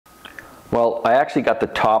Well, I actually got the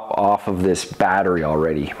top off of this battery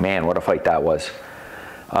already. Man, what a fight that was.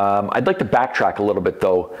 I'd like to backtrack a little bit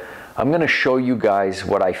though. I'm going to show you guys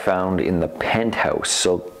what I found in the Penthouse.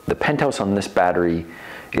 So the Penthouse on this battery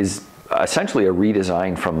is essentially a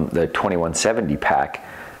redesign from the 2170 pack.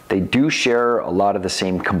 They do share a lot of the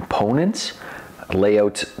same components,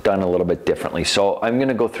 layouts done a little bit differently. So I'm going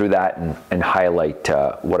to go through that and highlight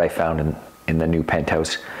what I found in the new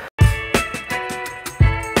Penthouse.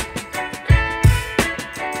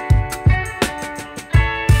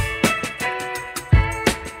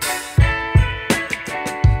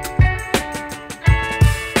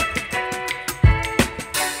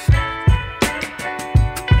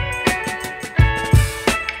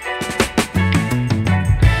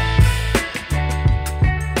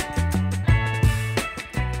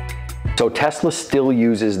 So Tesla still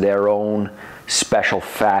uses their own special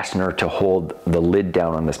fastener to hold the lid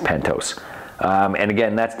down on this Penthouse. And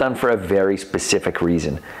again, that's done for a very specific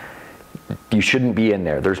reason. You shouldn't be in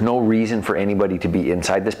there. There's no reason for anybody to be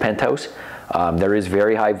inside this Penthouse. There is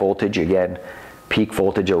very high voltage, again, peak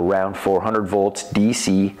voltage around 400 volts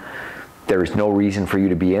DC. There is no reason for you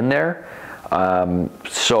to be in there.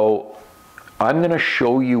 So I'm gonna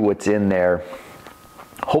show you what's in there,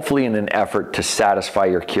 hopefully in an effort to satisfy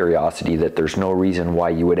your curiosity that there's no reason why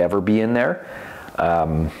you would ever be in there.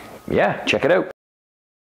 Yeah, check it out.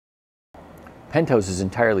 Penthouse is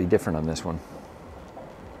entirely different on this one.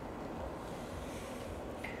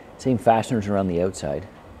 Same fasteners around the outside.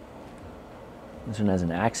 This one has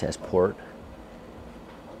an access port.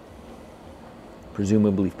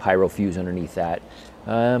 Presumably Pyro fuse underneath that.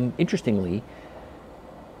 Interestingly,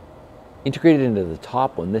 integrated into the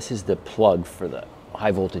top one, this is the plug for the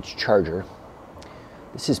high voltage charger.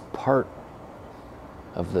 This is part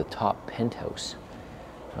of the top Penthouse.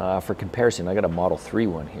 For comparison, I got a Model 3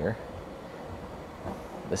 one here.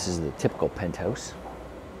 This is the typical Penthouse,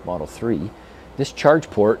 Model 3. This charge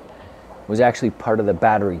port was actually part of the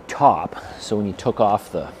battery top. So when you took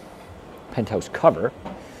off the Penthouse cover,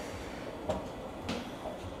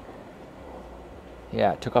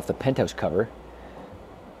 took off the Penthouse cover,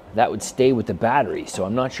 that would stay with the battery. So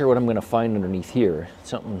I'm not sure what I'm going to find underneath here.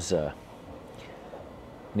 Something's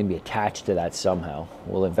maybe attached to that somehow.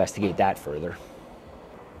 We'll investigate that further.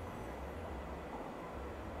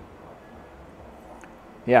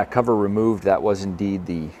 Yeah, cover removed. That was indeed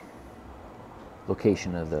the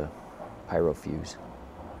location of the Pyro fuse.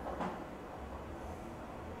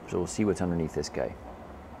 So we'll see what's underneath this guy.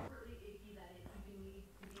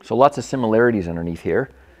 So lots of similarities underneath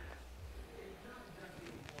here.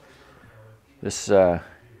 This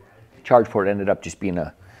charge port ended up just being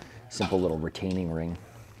a simple little retaining ring.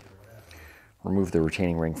 Removed the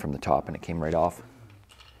retaining ring from the top and it came right off.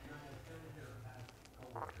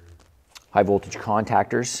 High voltage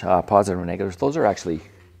contactors, positive and negatives. Those are actually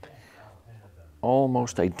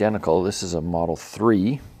almost identical. This is a Model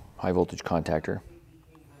 3 high voltage contactor.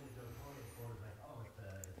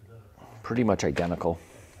 Pretty much identical.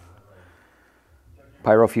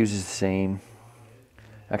 Pyro fuse is the same.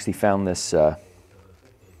 Actually found this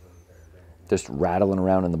just rattling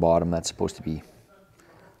around in the bottom. That's supposed to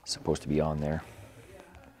be on there.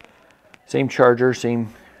 Same charger,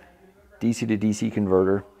 same DC to DC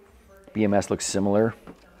converter. BMS looks similar.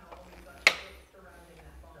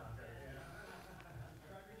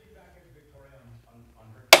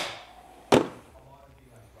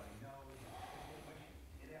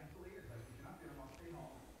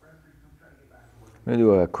 I'm going to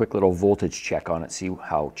do a quick little voltage check on it, see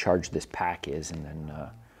how charged this pack is, and then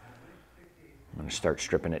I'm going to start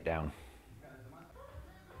stripping it down.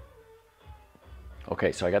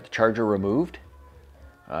 Okay, so I got the charger removed,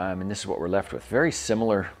 and this is what we're left with. Very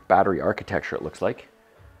similar battery architecture, it looks like.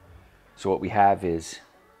 So what we have is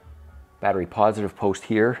battery positive post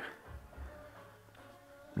here,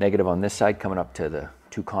 negative on this side coming up to the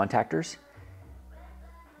two contactors.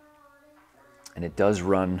 And it does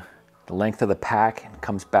run the length of the pack and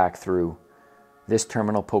comes back through this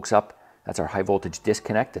terminal, pokes up. That's our high voltage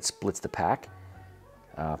disconnect that splits the pack.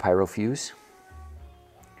 Pyro fuse.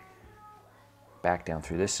 Back down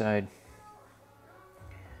through this side.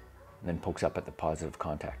 And then pokes up at the positive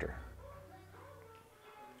contactor.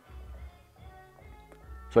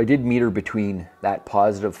 So I did meter between that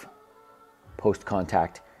positive post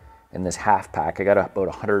contact and this half pack. I got about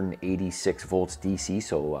 186 volts DC,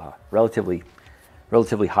 so relatively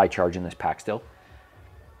high charge in this pack still.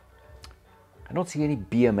 I don't see any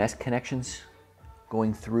BMS connections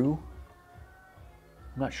going through.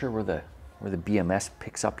 I'm not sure where the BMS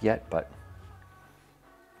picks up yet, but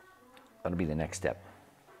that'll be the next step.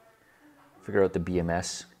 Figure out the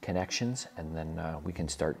BMS connections, and then we can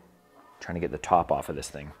start trying to get the top off of this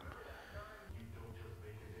thing.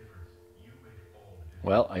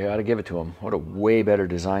 Well, I gotta give it to him. What a way better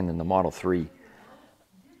design than the Model 3.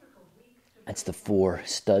 That's the 4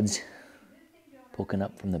 studs poking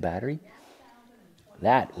up from the battery.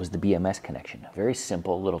 That was the BMS connection. Very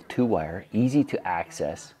simple, little 2-wire, easy to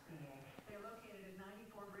access.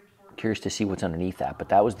 Curious to see what's underneath that, but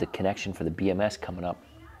that was the connection for the BMS coming up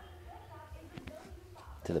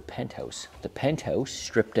to the Penthouse. The Penthouse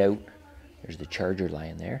stripped out, there's the charger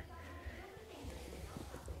lying there.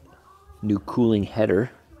 New cooling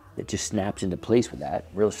header that just snaps into place with that,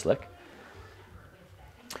 real slick.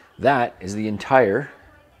 That is the entire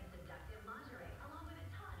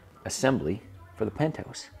assembly for the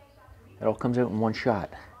Penthouse. It all comes out in one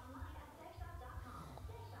shot.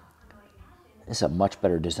 This is a much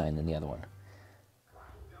better design than the other one.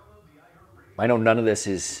 I know none of this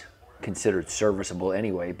is considered serviceable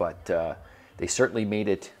anyway, but they certainly made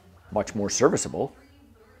it much more serviceable.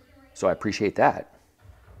 So I appreciate that.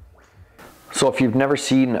 So if you've never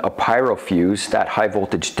seen a Pyro fuse, that high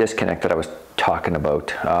voltage disconnect that I was talking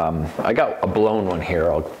about, I got a blown one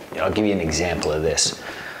here. I'll give you an example of this.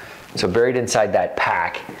 So buried inside that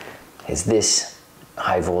pack is this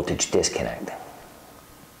high voltage disconnect.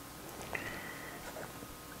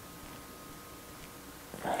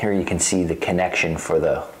 Here you can see the connection for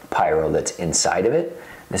the Pyro that's inside of it.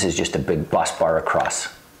 This is just a big bus bar across.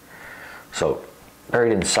 So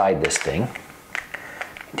buried inside this thing,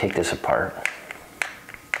 take this apart.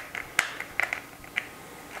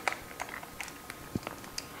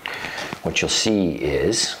 What you'll see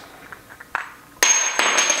is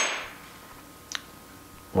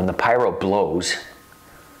when the Pyro blows,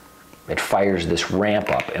 it fires this ramp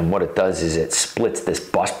up, and what it does is it splits this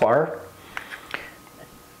bus bar.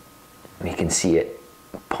 And you can see it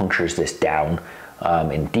punctures this down,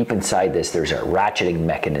 and deep inside this there's a ratcheting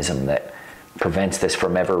mechanism that prevents this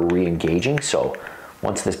from ever re-engaging. So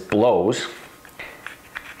once this blows,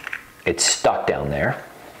 it's stuck down there,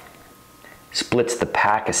 splits the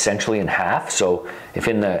pack essentially in half. So if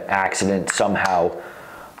in the accident somehow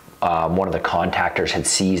one of the contactors had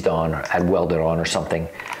seized on or had welded on or something,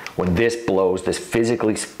 when this blows, this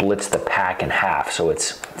physically splits the pack in half, so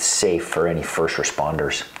it's safe for any first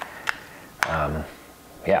responders.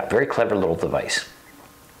 Yeah, very clever little device.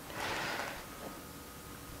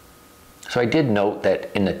 So I did note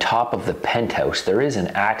that in the top of the Penthouse, there is an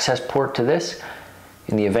access port to this.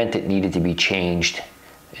 In the event it needed to be changed,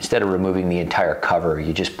 instead of removing the entire cover,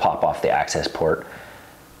 you just pop off the access port.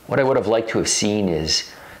 What I would have liked to have seen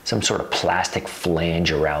is some sort of plastic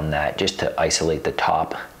flange around that, just to isolate the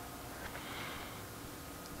top.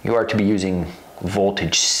 You are to be using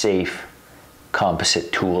voltage safe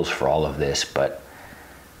composite tools for all of this, but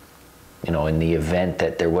you know, in the event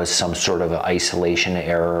that there was some sort of an isolation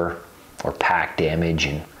error or pack damage,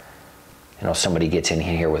 and you know, somebody gets in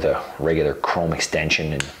here with a regular chrome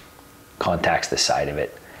extension and contacts the side of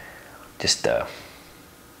it, just a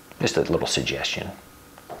little suggestion.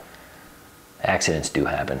 Accidents do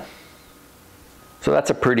happen. So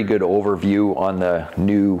that's a pretty good overview on the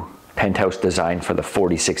new Penthouse design for the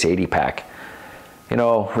 4680 pack. You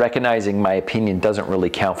know, recognizing my opinion doesn't really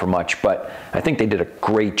count for much, but I think they did a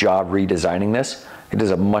great job redesigning this. It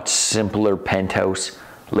is a much simpler Penthouse,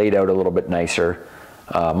 laid out a little bit nicer,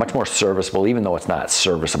 much more serviceable, even though it's not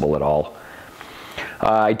serviceable at all.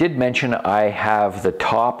 I did mention I have the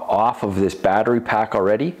top off of this battery pack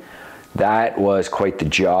already. That was quite the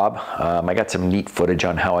job. I got some neat footage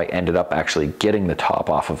on how I ended up actually getting the top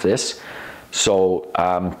off of this. So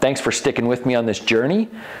thanks for sticking with me on this journey.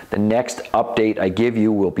 The next update I give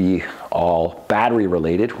you will be all battery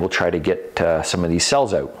related. We'll try to get some of these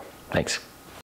cells out. Thanks.